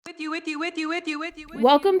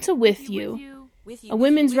Welcome to With You, a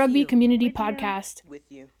women's rugby community podcast.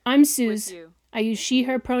 I'm Suze. I use she,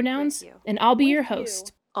 her pronouns, and I'll be your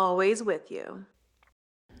host. Always with you.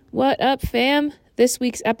 What up, fam? This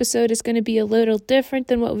week's episode is going to be a little different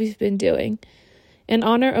than what we've been doing. In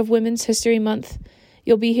honor of Women's History Month,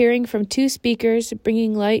 you'll be hearing from two speakers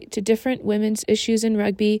bringing light to different women's issues in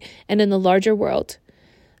rugby and in the larger world.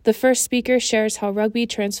 The first speaker shares how rugby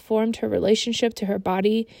transformed her relationship to her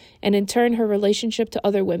body and in turn her relationship to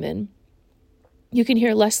other women. You can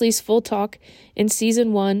hear Leslie's full talk in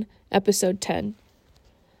Season 1, Episode 10.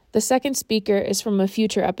 The second speaker is from a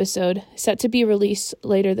future episode set to be released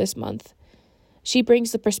later this month. She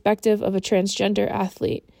brings the perspective of a transgender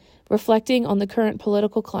athlete, reflecting on the current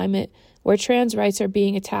political climate where trans rights are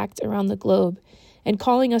being attacked around the globe and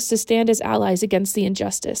calling us to stand as allies against the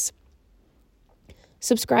injustice.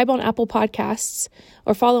 Subscribe on Apple Podcasts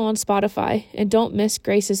or follow on Spotify and don't miss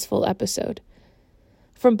Grace's full episode.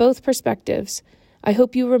 From both perspectives, I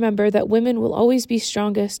hope you remember that women will always be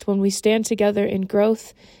strongest when we stand together in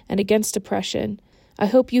growth and against oppression. I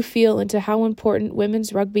hope you feel into how important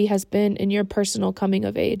women's rugby has been in your personal coming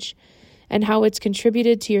of age and how it's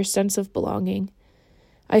contributed to your sense of belonging.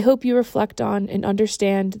 I hope you reflect on and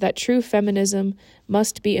understand that true feminism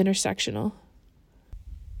must be intersectional.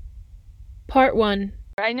 Part 1.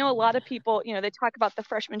 I know a lot of people, they talk about the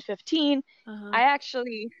freshman 15. I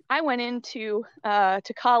went into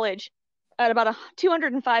to college at about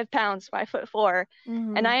 205 pounds, 5'4",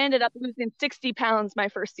 and I ended up losing 60 pounds my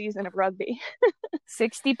first season of rugby.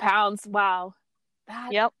 60 pounds. Wow.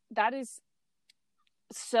 That is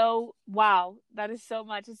so, wow. That is so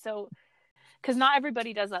much. It's so, because not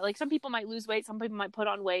everybody does that. Like, some people might lose weight, some people might put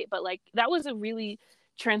on weight, but like, that was a really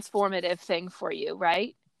transformative thing for you,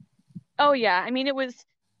 right? Oh yeah. I mean, it was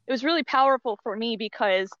really powerful for me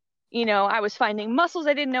because, I was finding muscles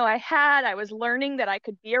I didn't know I had. I was learning that I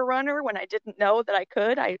could be a runner when I didn't know that I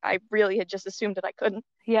could. I really had just assumed that I couldn't.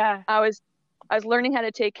 Yeah. I was learning how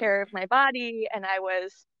to take care of my body, and I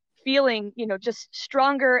was feeling, just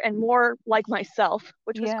stronger and more like myself,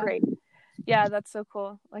 which was great. Yeah, that's so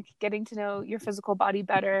cool. Like, getting to know your physical body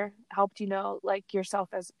better helped you know, like, yourself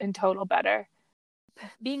as in total better.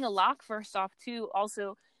 Being a lock, first off, too,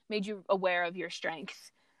 also made you aware of your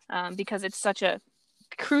strength, because it's such a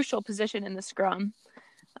crucial position in the scrum,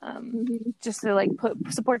 just to like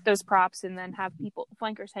support those props and then have people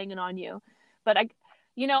flankers hanging on you. But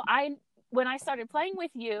when I started playing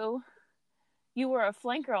with you, you were a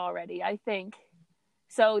flanker already, I think.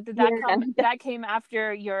 So did that that came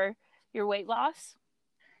after your weight loss?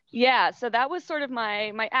 Yeah, so that was sort of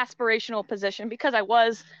my aspirational position because I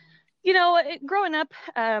was, growing up,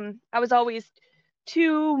 I was always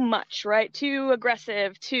too much, right? Too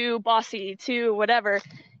aggressive, too bossy, too whatever.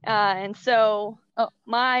 And so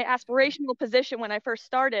my aspirational position when I first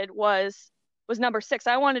started was number 6.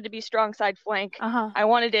 I wanted to be strong side flank. I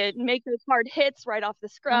wanted to make those hard hits right off the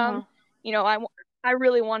scrum. I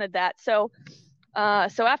really wanted that. So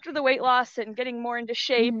after the weight loss and getting more into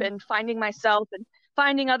shape and finding myself and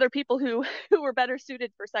finding other people who were better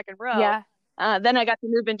suited for second row, then I got to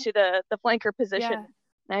move into the flanker position. Yeah.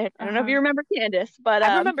 I don't know if you remember Candace, but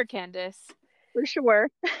I remember Candace for sure.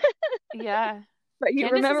 Yeah, but you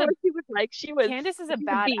remember what she was like? Candace is a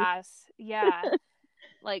badass. Yeah,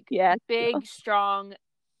 like big, strong,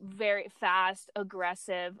 very fast,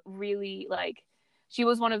 aggressive. Really, like, she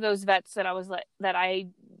was one of those vets that I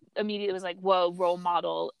immediately was like, whoa, role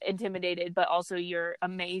model, intimidated, but also you're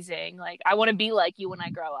amazing. Like, I want to be like you when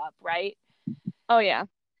I grow up, right? Oh yeah.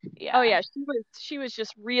 Yeah. Oh yeah, she was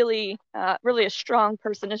just really a strong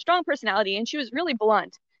person, a strong personality, and she was really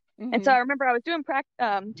blunt. And so I remember I was doing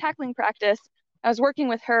tackling practice. I was working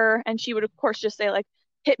with her, and she would of course just say, like,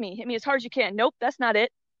 hit me as hard as you can. Nope, that's not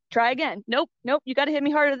it. Try again. Nope, you got to hit me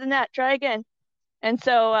harder than that. Try again. And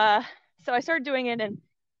so I started doing it, and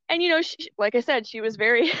she, like I said, she was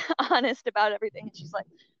very honest about everything, and she's like,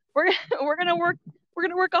 we're gonna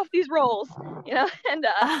work off these roles, and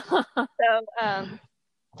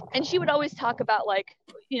and she would always talk about, like,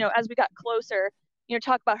 as we got closer,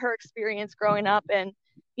 talk about her experience growing up and,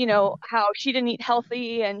 how she didn't eat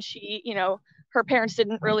healthy, and she, her parents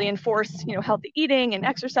didn't really enforce, healthy eating and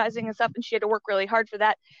exercising and stuff, and she had to work really hard for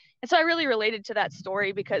that. And so I really related to that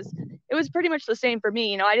story because it was pretty much the same for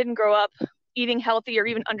me. I didn't grow up eating healthy or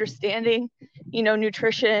even understanding,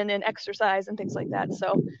 nutrition and exercise and things like that.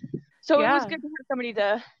 So it was good to have somebody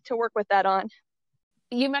to work with that on.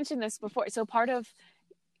 You mentioned this before. So part of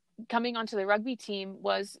coming onto the rugby team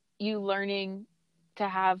was you learning to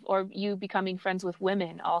have, or you becoming friends with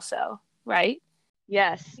women also, right?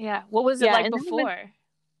 Yes. Yeah. What was it like before?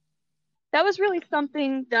 that was really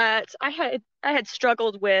something that I had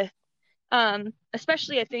struggled with,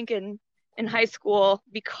 especially I think in high school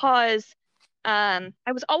because I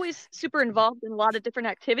was always super involved in a lot of different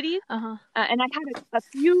activities, and I had a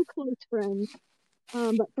few close friends,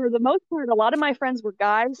 but for the most part, a lot of my friends were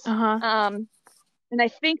guys. And I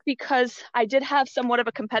think because I did have somewhat of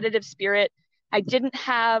a competitive spirit, I didn't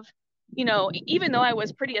have, even though I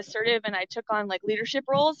was pretty assertive and I took on like leadership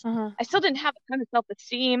roles, I still didn't have a ton of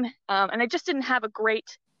self-esteem, and I just didn't have a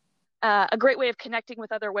great way of connecting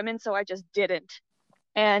with other women, so I just didn't.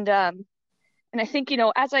 And I think,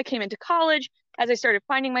 as I came into college, as I started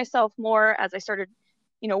finding myself more, as I started,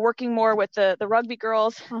 working more with the rugby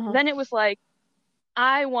girls, then it was like,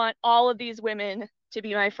 I want all of these women to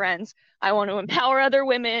be my friends. I want to empower other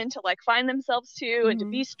women to like find themselves too and to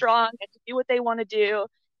be strong and to do what they want to do.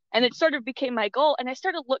 And it sort of became my goal. And I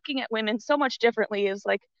started looking at women so much differently as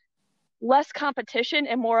like less competition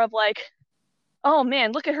and more of like, oh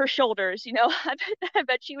man, look at her shoulders. I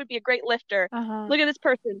bet she would be a great lifter. Look at this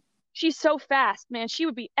person. She's so fast, man. She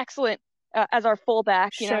would be excellent as our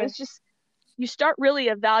fullback. Sure. It's just, you start really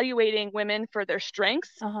evaluating women for their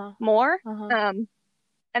strengths more.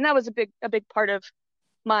 And that was a big part of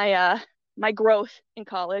my my growth in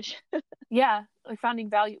college. Yeah, like finding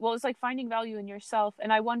value. Well, it's like finding value in yourself.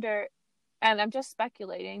 And I wonder, and I'm just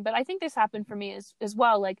speculating, but I think this happened for me as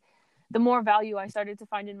well. Like the more value I started to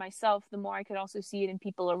find in myself, the more I could also see it in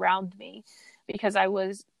people around me, because I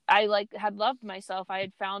had loved myself. I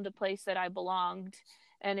had found a place that I belonged,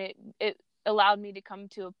 and it allowed me to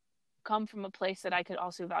come from a place that I could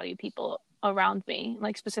also value people around me,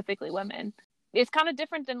 like specifically women. It's kind of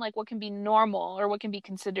different than like what can be normal or what can be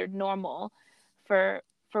considered normal for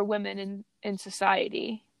women in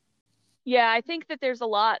society. Yeah, I think that there's a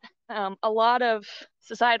lot of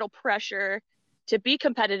societal pressure to be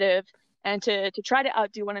competitive and to try to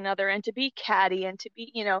outdo one another and to be catty and to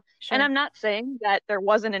be, Sure. And I'm not saying that there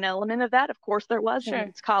wasn't an element of that. Of course there was. Sure.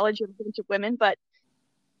 It's college, a bunch of women, but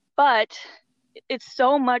it's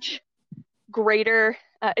so much greater.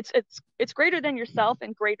 It's greater than yourself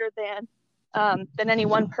and greater than any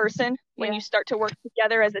one person when you start to work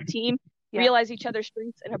together as a team, realize each other's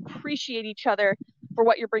strengths and appreciate each other for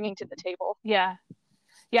what you're bringing to the table. Yeah,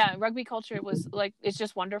 rugby culture was like, it's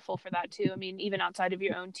just wonderful for that too. I mean, even outside of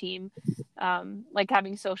your own team, like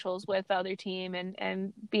having socials with the other team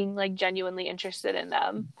and being like genuinely interested in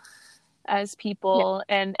them as people,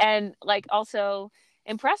 and like also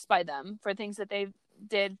impressed by them for things that they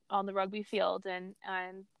did on the rugby field, and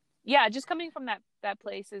yeah, just coming from that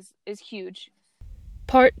place is huge.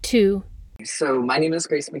 Part 2. So my name is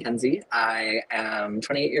Grace McKenzie. I am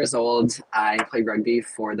 28 years old. I play rugby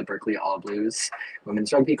for the Berkeley All Blues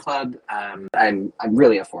Women's Rugby Club. I'm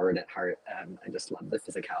really a forward at heart. I just love the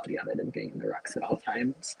physicality of it and being in the rucks at all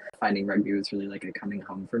times. Finding rugby was really like a coming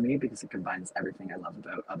home for me because it combines everything I love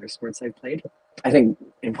about other sports I've played. I think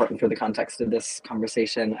important for the context of this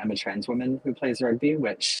conversation, I'm a trans woman who plays rugby,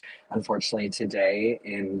 which unfortunately today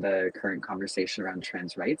in the current conversation around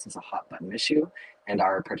trans rights is a hot button issue. And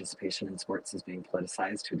our participation in sports is being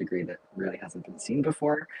politicized to a degree that really hasn't been seen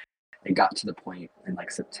before. It got to the point in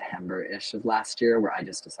like September-ish of last year where I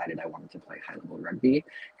just decided I wanted to play high-level rugby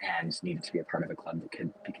and needed to be a part of a club that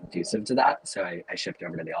could be conducive to that. So I shipped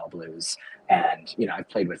over to the All Blues, and I've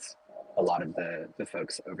played with a lot of the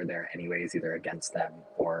folks over there anyways, either against them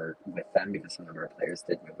or with them, because some of our players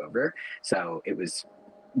did move over. So it was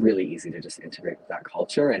really easy to just integrate with that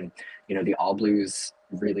culture. And the All Blues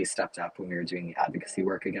really stepped up when we were doing the advocacy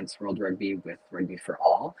work against World Rugby with Rugby for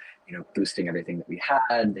All, boosting everything that we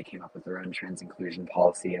had. They came up with their own trans inclusion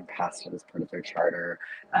policy and passed it as part of their charter.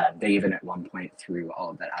 They even at one point, through all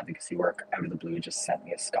of that advocacy work, out of the blue just sent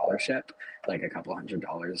me a scholarship, like a couple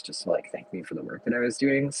 $100, just to like thank me for the work that I was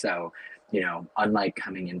doing. So unlike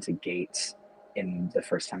coming into Gate in the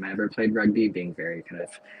first time I ever played rugby, being very kind of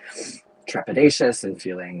trepidatious and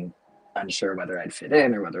feeling unsure whether I'd fit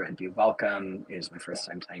in or whether I'd be welcome. It was my first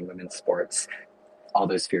time playing women's sports. All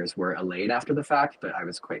those fears were allayed after the fact, but I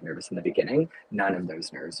was quite nervous in the beginning. None of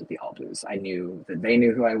those nerves with the All Blues. I knew that they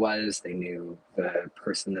knew who I was. They knew the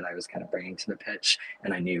person that I was kind of bringing to the pitch,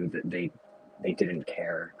 and I knew that they didn't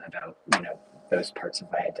care about those parts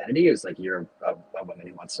of my identity. It was like, you're a woman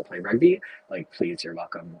who wants to play rugby. Like, please, you're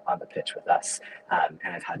welcome on the pitch with us. And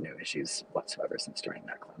I've had no issues whatsoever since joining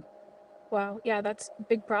that club. Wow. Yeah, that's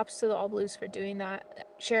big props to the All Blues for doing that,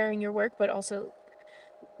 sharing your work, but also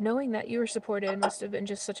knowing that you were supported must have been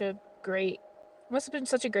such a great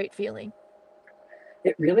feeling.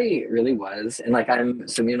 It really, really was. And like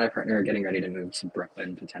so me and my partner are getting ready to move to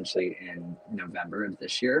Brooklyn potentially in November of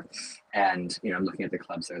this year. And, I'm looking at the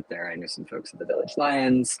clubs out there. I know some folks at the Village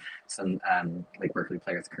Lions, some like Berkeley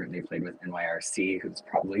players currently played with NYRC, who's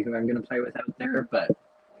probably who I'm going to play with out there. But,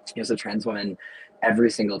 as a trans woman, every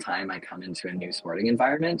single time I come into a new sporting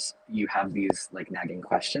environment, you have these like nagging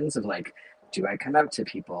questions of like, do I come out to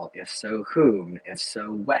people? If so, whom? If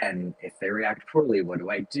so, when? If they react poorly, what do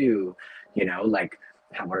I do? Like,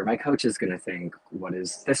 what are my coaches going to think? What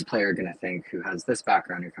is this player going to think who has this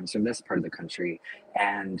background, who comes from this part of the country?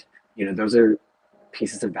 And, those are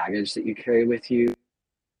pieces of baggage that you carry with you,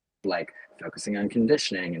 like focusing on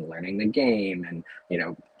conditioning and learning the game and,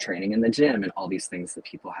 training in the gym and all these things that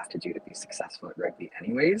people have to do to be successful at rugby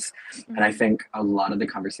anyways. Mm-hmm. And I think a lot of the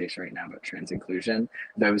conversation right now about trans inclusion,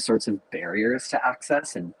 those sorts of barriers to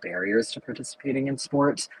access and barriers to participating in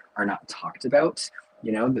sports are not talked about.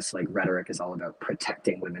 This like rhetoric is all about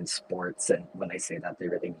protecting women's sports. And when they say that, they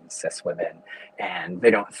really mean cis women. And they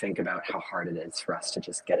don't think about how hard it is for us to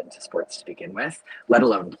just get into sports to begin with, let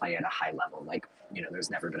alone play at a high level. Like, there's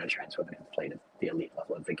never been a trans woman who's played at the elite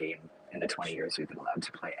level of the game in the 20 years we've been allowed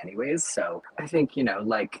to play anyways. So I think,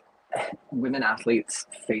 like women athletes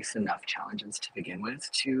face enough challenges to begin with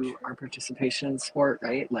to our participation in sport,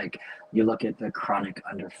 right? Like you look at the chronic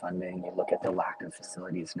underfunding, you look at the lack of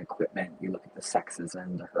facilities and equipment, you look at the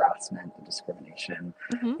sexism, the harassment, the discrimination,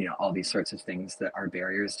 all these sorts of things that are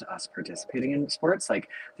barriers to us participating in sports. Like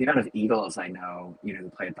the amount of Eagles I know, who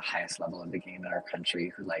play at the highest level of the game in our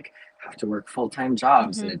country, who like have to work full-time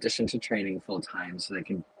jobs in addition to training full-time so they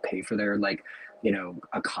can pay for their like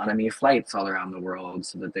economy flights all around the world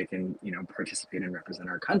so that they can, participate and represent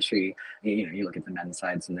our country. You look at the men's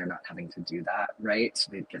sides and they're not having to do that, right?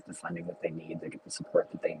 So they get the funding that they need, they get the support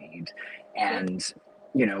that they need. And,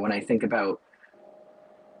 when I think about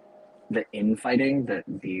the infighting that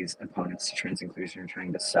these opponents to trans inclusion are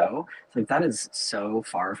trying to sow, it's like that is so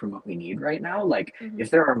far from what we need right now. Like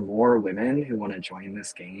if there are more women who want to join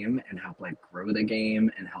this game and help like grow the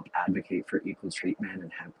game and help advocate for equal treatment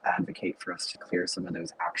and help advocate for us to clear some of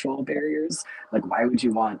those actual barriers, like why would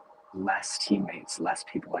you want less teammates, less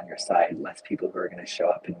people on your side, less people who are going to show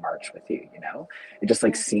up and march with you? It just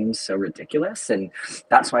like seems so ridiculous. And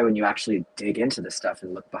that's why when you actually dig into this stuff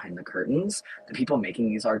and look behind the curtains, the people making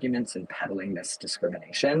these arguments and peddling this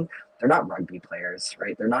discrimination, they're not rugby players,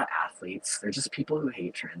 right? They're not athletes. They're just people who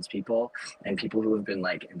hate trans people and people who have been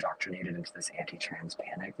like indoctrinated into this anti-trans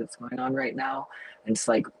panic that's going on right now. And it's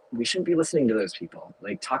like, we shouldn't be listening to those people.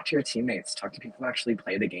 Like talk to your teammates, talk to people who actually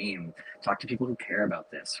play the game, talk to people who care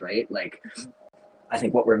about this, right? Like, I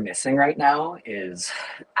think what we're missing right now is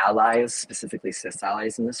allies, specifically cis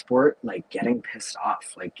allies in the sport, like getting pissed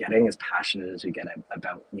off, like getting as passionate as we get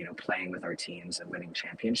about, playing with our teams and winning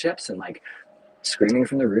championships and like screaming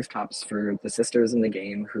from the rooftops for the sisters in the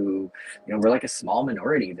game who, we're like a small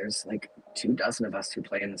minority. There's like 24 of us who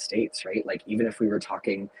play in the States, right? Like even if we were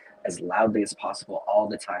talking as loudly as possible all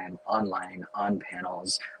the time, online, on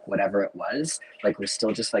panels, whatever it was, like we're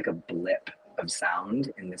still just like a blip of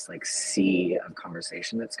sound in this like sea of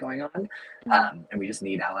conversation that's going on. And we just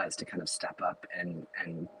need allies to kind of step up and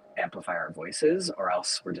amplify our voices, or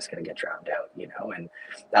else we're just going to get drowned out, and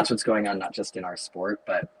that's what's going on, not just in our sport,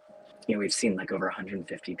 but we've seen like over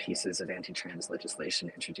 150 pieces of anti-trans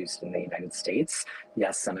legislation introduced in the United States.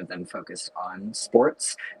 Yes, some of them focused on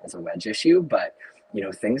sports as a wedge issue, but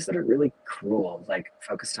things that are really cruel, like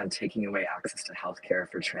focused on taking away access to healthcare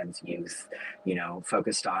for trans youth,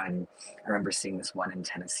 focused on, I remember seeing this one in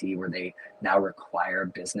Tennessee where they now require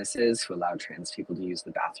businesses who allow trans people to use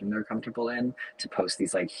the bathroom they're comfortable in to post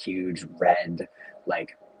these like huge red,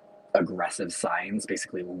 like aggressive signs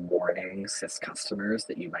basically warning cis customers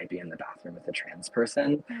that you might be in the bathroom with a trans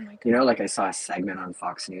person. Like I saw a segment on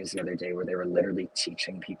Fox News the other day where they were literally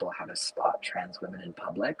teaching people how to spot trans women in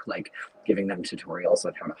public, like giving them tutorials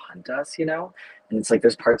on how to hunt us, and it's like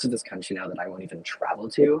there's parts of this country now that I won't even travel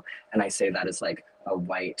to, and I say that as like a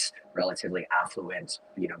white, relatively affluent,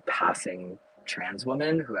 passing trans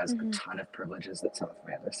woman who has a ton of privileges that some of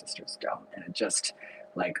my other sisters don't. And it just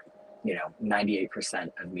like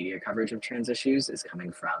 98% of media coverage of trans issues is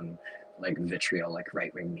coming from like vitriol, like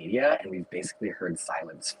right-wing media, and we've basically heard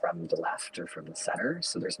silence from the left or from the center,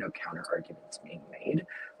 so there's no counter arguments being made.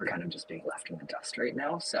 We're kind of just being left in the dust right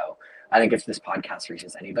now. So I think if this podcast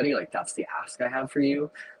reaches anybody, like that's the ask I have for you,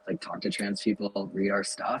 like talk to trans people, read our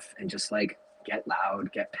stuff, and just like get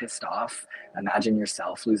loud, get pissed off, imagine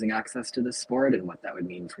yourself losing access to this sport and what that would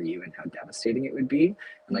mean for you and how devastating it would be,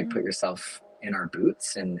 and like put yourself in our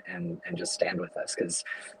boots and just stand with us, because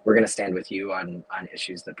we're going to stand with you on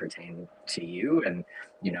issues that pertain to you and,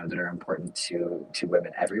 you know, that are important to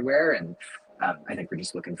women everywhere. And I think we're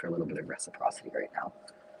just looking for a little bit of reciprocity right now.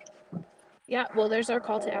 Yeah, well, there's our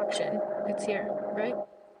call to action. It's here, right?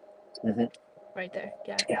 Mm-hmm. Right there.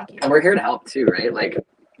 Yeah, Thank you. And we're here to help too, right? Like,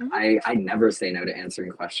 I never say no to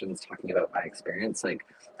answering questions, talking about my experience. Like,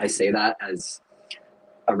 I say that as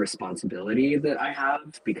a responsibility that I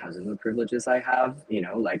have because of the privileges I have. You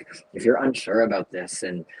know, like, if you're unsure about this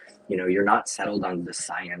and, you know, you're not settled on the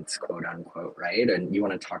science, quote unquote, right? And you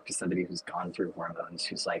want to talk to somebody who's gone through hormones,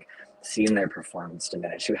 who's like seen their performance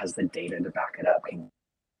diminish, who has the data to back it up,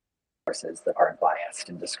 sources that aren't biased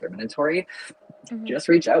and discriminatory, just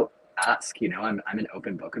reach out, ask. You know, I'm an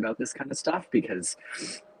open book about this kind of stuff, because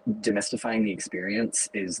demystifying the experience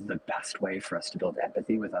is the best way for us to build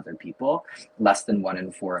empathy with other people. Less than 1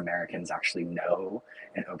 in 4 Americans actually know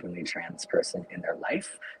an openly trans person in their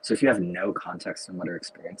life. So if you have no context on what our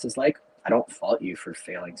experience is like, I don't fault you for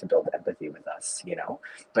failing to build empathy with us, you know,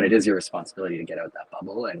 but it is your responsibility to get out that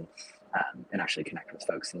bubble and actually connect with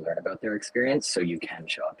folks and learn about their experience, so you can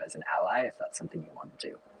show up as an ally if that's something you want to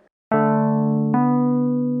do.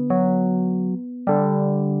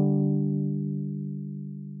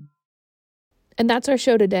 And that's our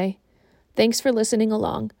show today. Thanks for listening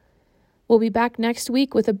along. We'll be back next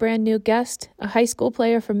week with a brand new guest, a high school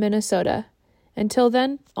player from Minnesota. Until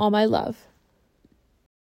then, all my love.